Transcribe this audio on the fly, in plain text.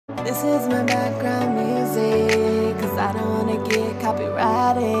This is my background music, cause I don't wanna get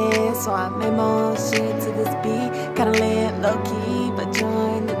copyrighted. So I made my own shit to this beat. Kinda lay it low key, but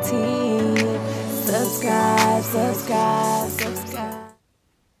join the team. Subscribe, subscribe, subscribe.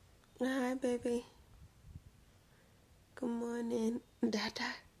 Hi, baby. Good morning.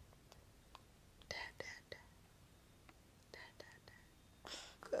 DeJha.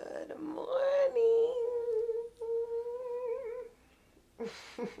 Good morning.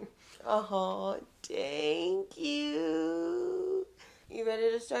 Oh, thank you. You ready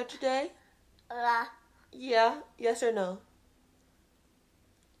to start today? Yeah? Yes or no?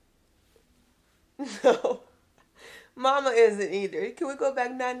 No. Mama isn't either. Can we go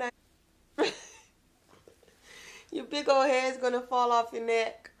back 9-9? Your big old hair is gonna fall off your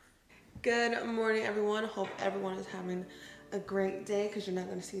neck. Good morning, everyone. Hope everyone is having a great day, because you're not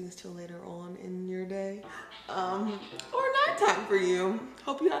going to see this till later on in your day, or nighttime for you.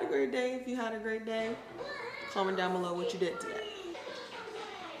 Hope you had a great day. If you had a great day, comment down below what you did today.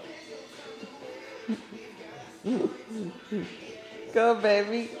 Go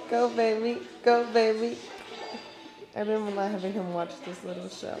baby, go baby, go baby. I remember having him watch this little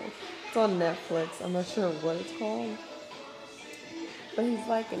show. It's on Netflix. I'm not sure what it's called, but he's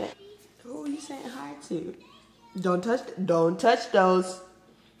liking it. Who are you saying hi to? Don't touch those.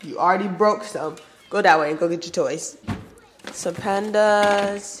 You already broke some. Go that way and go get your toys. So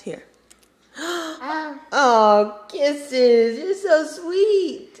pandas, here. Oh, kisses. You're so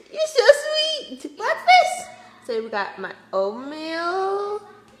sweet. You're so sweet. Breakfast. So we got my oatmeal.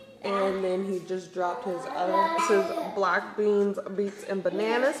 And then he just dropped his black beans, beets, and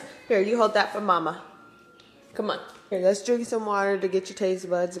bananas. Here, you hold that for mama. Come on. Here, let's drink some water to get your taste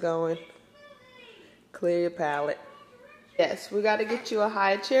buds going. Clear your palate. Yes, we got to get you a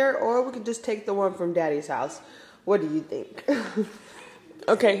high chair, or we could just take the one from Daddy's house. What do you think?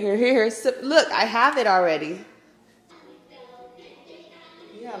 Okay, here. Look, I have it already.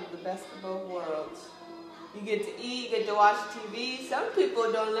 You have the best of both worlds. You get to eat, you get to watch TV. Some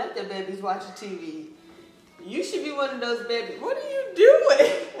people don't let their babies watch TV. You should be one of those babies. What are you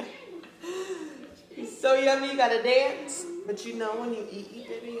doing? It's so yummy, you gotta dance. But you know when you eat,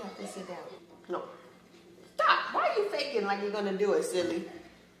 baby, you have to sit down. No. Stop. Why are you faking like you're gonna do it, silly?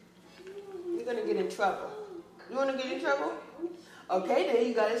 You're gonna get in trouble. You wanna get in trouble? Okay, then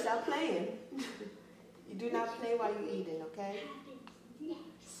you gotta stop playing. You do not play while you're eating, okay?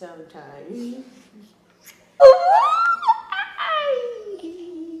 Sometimes.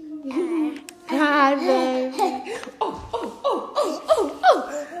 Hi, baby. Oh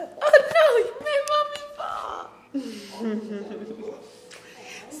no, you made mommy fall.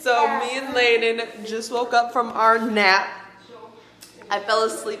 So me and Layden just woke up from our nap. I fell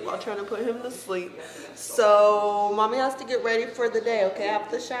asleep while trying to put him to sleep. So mommy has to get ready for the day, okay,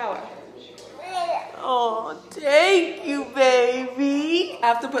 after the shower. Oh, thank you, baby. I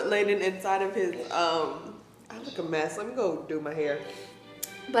have to put Layden inside of his, I look a mess. Let me go do my hair.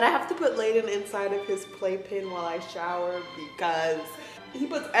 But I have to put Layden inside of his playpen while I shower because he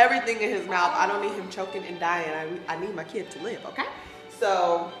puts everything in his mouth. I don't need him choking and dying. I need my kid to live, okay?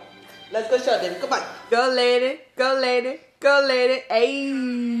 So, let's go show them. Come on. Go, Layden. Go, Layden. Go, Layden.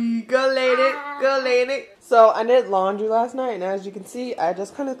 Ayy. Go, Layden. Go, Layden. So, I did laundry last night, and as you can see, I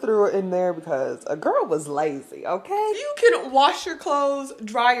just kind of threw it in there because a girl was lazy, okay? You can wash your clothes,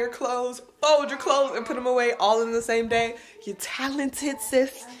 dry your clothes, fold your clothes, and put them away all in the same day. You're talented,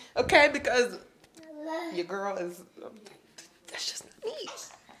 sis, okay? Because your girl is, that's just me.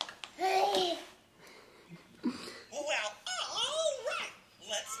 Well, all right,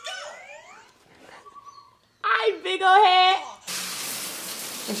 let's go. Hi, big ol' head.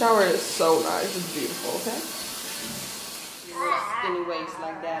 The shower is so nice. It's beautiful, okay? You have skinny waist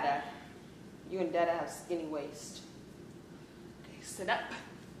like Dada. You and Dada have skinny waist. Okay, sit up.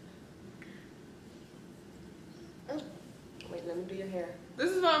 Wait, let me do your hair.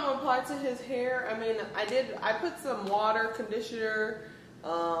 This is what I'm gonna apply to his hair. I mean, I put some water, conditioner,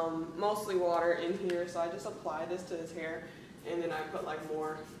 mostly water in here, so I just apply this to his hair, and then I put like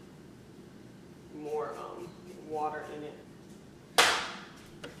more water in it.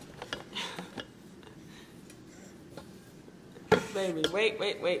 Baby, wait.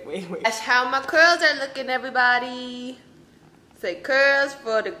 That's how my curls are looking, everybody. Say curls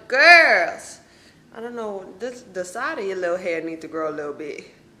for the girls. I don't know, the side of your little hair needs to grow a little bit,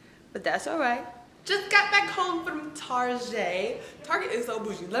 but that's all right. Just got back home from Target. Target is so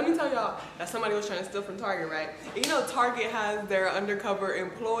bougie. Let me tell y'all that somebody was trying to steal from Target, right? And you know, Target has their undercover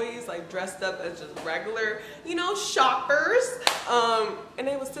employees like dressed up as just regular, you know, shoppers. And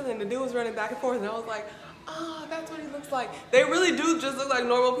they was stealing. The dude was running back and forth, and I was like, Oh, that's what he looks like. They really do just look like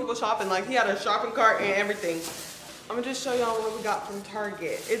normal people shopping. Like he had a shopping cart and everything. I'm gonna just show y'all what we got from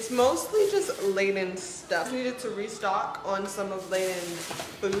Target. It's mostly just Layden stuff. Needed to restock on some of Layden's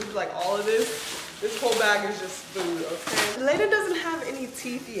food, like all of this. This whole bag is just food, okay? Layden doesn't have any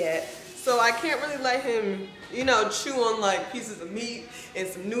teeth yet, so I can't really let him, you know, chew on like pieces of meat and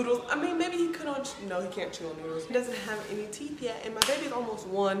some noodles. I mean, maybe he could on, no, he can't chew on noodles. He doesn't have any teeth yet, and my baby's almost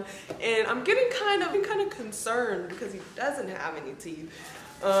 1, and I'm getting kind of concerned because he doesn't have any teeth.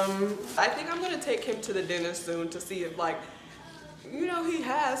 I think I'm gonna take him to the dentist soon to see if, like, you know, he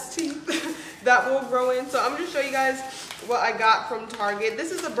has teeth that will grow in. So I'm gonna show you guys what I got from Target.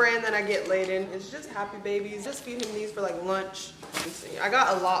 This is the brand that I get Layden. It's just Happy Babies. Just feed him these for like lunch. Let's see. I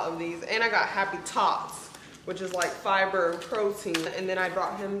got a lot of these, and I got Happy Tots, which is like fiber and protein. And then I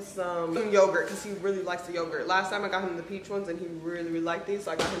brought him some yogurt because he really likes the yogurt. Last time I got him the peach ones and he really liked these.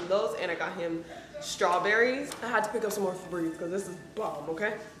 So I got him those, and I got him strawberries. I had to pick up some more Febreze because this is bomb,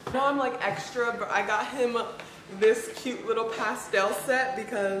 okay? Now I'm like extra, but I got him this cute little pastel set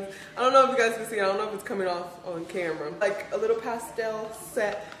because I don't know if you guys can see, I don't know if it's coming off on camera. Like a little pastel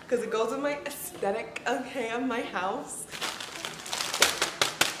set because it goes with my aesthetic, okay, of my house.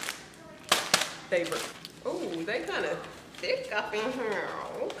 Favorite. Oh, they kind of thick up in here,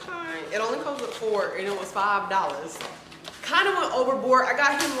 okay. It only comes with 4 and it was $5. Kind of went overboard. I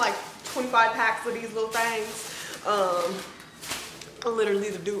got him like 25 packs of these little things. Literally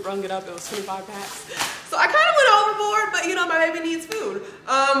the dude rung it up, it was 25 packs. So I kind of went overboard, but you know, my baby needs food.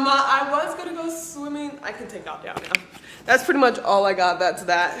 I was gonna go swimming. I can take out down now. That's pretty much all I got, that's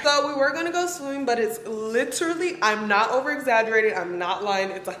that. So we were gonna go swimming, but it's literally, I'm not over exaggerating, I'm not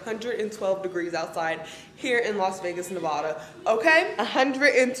lying, it's 112 degrees outside here in Las Vegas, Nevada. Okay,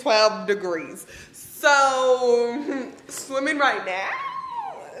 112 degrees. So, swimming right now,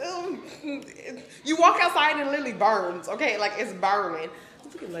 you walk outside and it literally burns, okay? Like it's burning.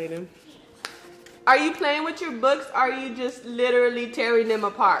 Look at Layden. Are you playing with your books or are you just literally tearing them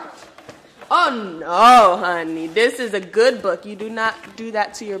apart? Oh no, honey. This is a good book. You do not do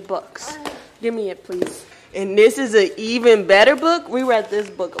that to your books. Give me it, please. And this is an even better book. We read this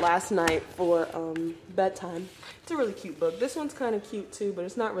book last night for bedtime. It's a really cute book. This one's kind of cute too, but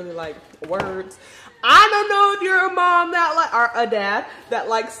it's not really like words. I don't know if you're a mom that like, or a dad that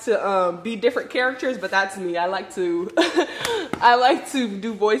likes to be different characters, but that's me. I like to, I like to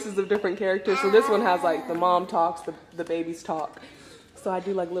do voices of different characters. So this one has like the mom talks, the babies talk. So I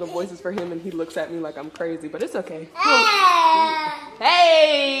do like little voices for him, and he looks at me like I'm crazy, but it's okay.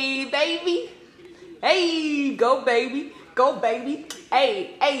 Hey, baby. Hey, go baby. Go baby.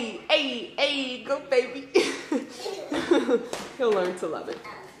 Hey, hey, hey, hey, go baby. He'll learn to love it.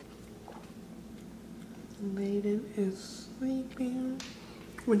 Layden is sleeping.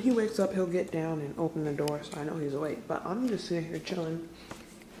 When he wakes up, he'll get down and open the door, so I know he's awake. But I'm just sitting here chilling,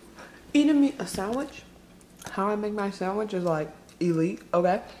 eating me a sandwich. How I make my sandwich is like elite,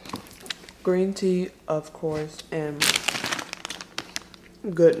 okay? Green tea, of course, and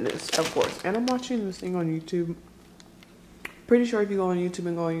goodness, of course. And I'm watching this thing on YouTube. Pretty sure if you go on YouTube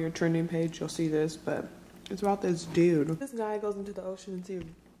and go on your trending page, you'll see this, but it's about this dude. This guy goes into the ocean and see if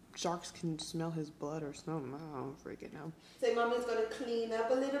sharks can smell his blood or something. I don't freaking know. Say mommy's gonna clean up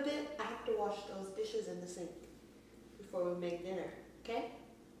a little bit. I have to wash those dishes in the sink before we make dinner, okay?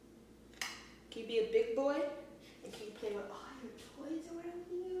 Can you be a big boy? And can you play with all your toys around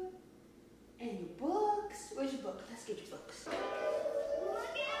you? And your books? Where's your book? Let's get your books.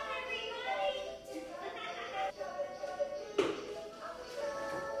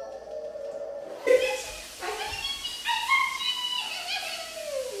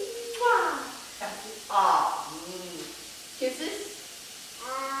 Kisses?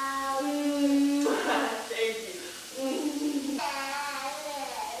 Thank you.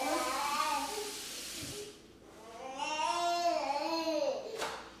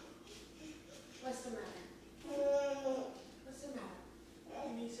 What's the matter? What's the matter?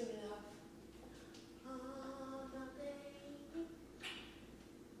 You need some love. Oh, my baby.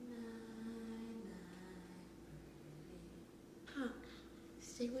 Huh.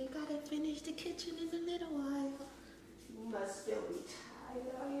 See, we gotta finish the kitchen in a little while. You must still be tired.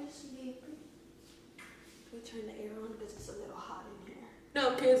 Are you sleepy? Can we turn the air on because it's a little hot in here?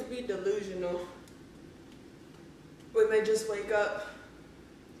 No, kids be delusional when they just wake up.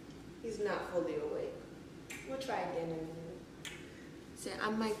 He's not fully awake. We'll try again in a minute. Say, I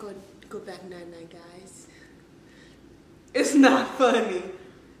might go back night-night, guys. It's not funny.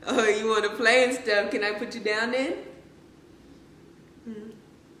 Oh, you want to play and stuff? Can I put you down then?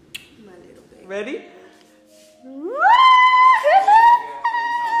 My little baby. Ready?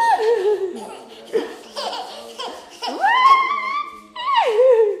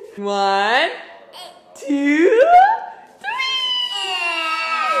 1, 2, 3.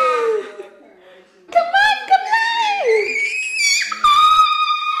 Come on, come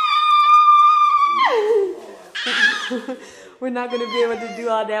on. We're not gonna be able to do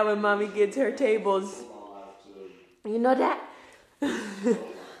all that when mommy gets her tables. You know that?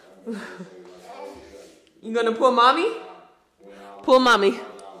 You gonna pull mommy? Pull mommy.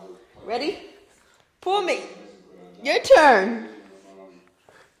 Ready? Pull me. Your turn.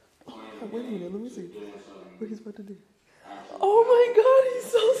 Oh, wait a minute, let me see what he's about to do. Oh my God, he's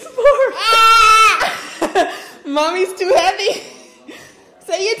so smart. Mommy's too heavy.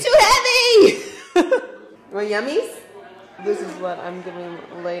 Say you're too heavy. Want yummies? This is what I'm giving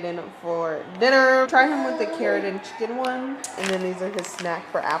Layden for dinner. Try him with the carrot and chicken one. And then these are his snack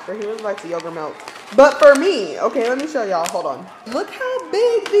for after. He really likes the yogurt milk. But for me, okay, let me show y'all. Hold on. Look how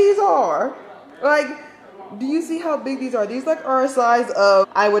big these are. Like, do you see how big these are? These like are a size of,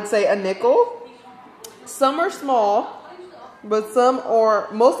 I would say, a nickel. Some are small, but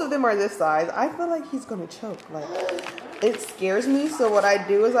most of them are this size. I feel like he's gonna choke. Like, it scares me. So what I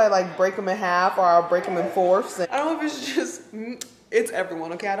do is I like break them in half, or I'll break them in fourths. I don't know if it's just, it's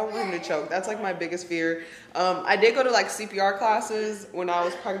everyone, okay? I don't want him to choke. That's like my biggest fear. I did go to like CPR classes when I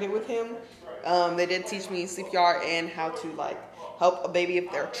was pregnant with him. They did teach me CPR and how to like help a baby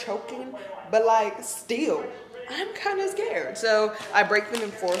if they're choking, but like still, I'm kind of scared. So I break them in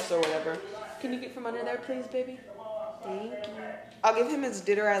fourths or whatever. Can you get from under there, please, baby? Thank you. I'll give him his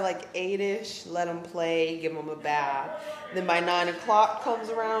dinner at like 8-ish, let him play, give him a bath. Then by 9 o'clock comes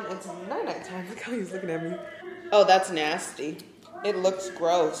around, it's night time. Look how he's looking at me. Oh, that's nasty. It looks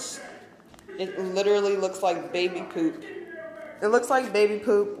gross. It literally looks like baby poop. It looks like baby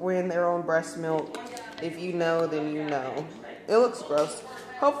poop when they're on breast milk. If you know, then you know. It looks gross.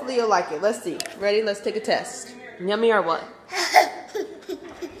 Hopefully you'll like it. Let's see. Ready? Let's take a test. Yummy or what?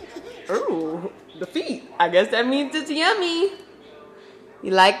 Ooh, the feet. I guess that means it's yummy.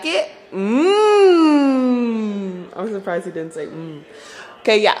 You like it? Mmm. I'm surprised he didn't say mmm.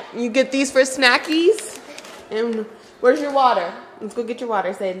 Okay, yeah. You get these for snackies. And where's your water? Let's go get your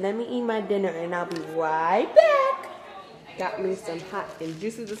water. Say, let me eat my dinner and I'll be right back. Got me some hot and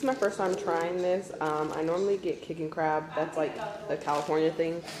juicy. This is my first time trying this. I normally get kicking crab. That's like the California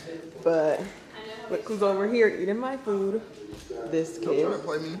thing. But look who's over here eating my food. This kid. Don't try to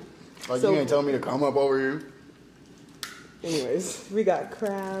play me. Like, so, you ain't telling me to come up over here. Anyways, we got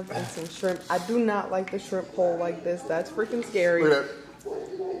crab and some shrimp. I do not like the shrimp whole like this. That's freaking scary. Okay,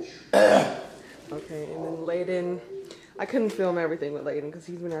 and then Layden. I couldn't film everything with Layden because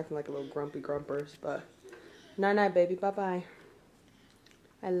he's been acting like a little grumpy grumpers. But night-night, baby. Bye-bye.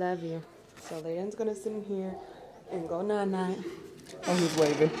 I love you. So Layden's going to sit in here and go night-night. Oh, he's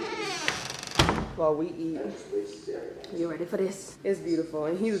waving. While we eat. You ready for this? It's beautiful.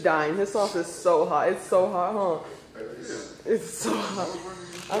 And he's dying. His sauce is so hot. It's so hot, huh? It's so hot.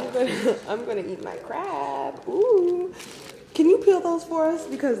 I'm gonna eat my crab. Ooh. Can you peel those for us?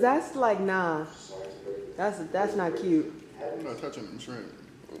 Because that's like, nah. That's not cute. I'm not touching them shrimp.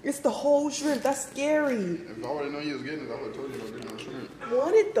 It's the whole shrimp. That's scary. If I would have known you was getting it, I would have told you about getting the shrimp. I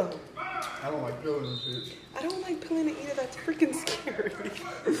want it though. I don't like peeling them shit. I don't like peeling it either. That's freaking scary.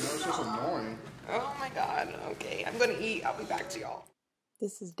 It's just annoying. Oh my God. Okay, I'm gonna eat. I'll be back to y'all.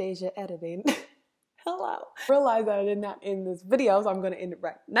 This is DeJha editing. Hello. Realize that I did not end this video, so I'm gonna end it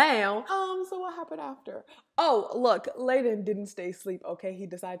right now. So what happened after? Oh, look, Layden didn't stay asleep, okay? He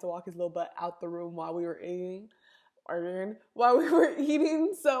decided to walk his little butt out the room while we were eating.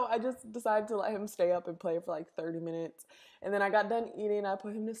 So I just decided to let him stay up and play for like 30 minutes. And then I got done eating, I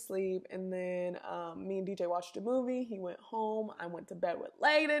put him to sleep, and then me and DJ watched a movie. He went home, I went to bed with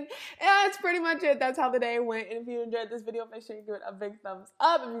Layden, and that's pretty much it. That's how the day went. And if you enjoyed this video, make sure you give it a big thumbs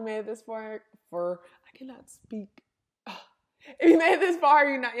up. If you made it this far, I cannot speak. If you made it this far,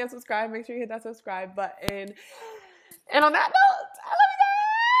 you're not yet subscribed, make sure you hit that subscribe button. And on that note, I love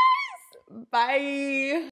you guys. Bye.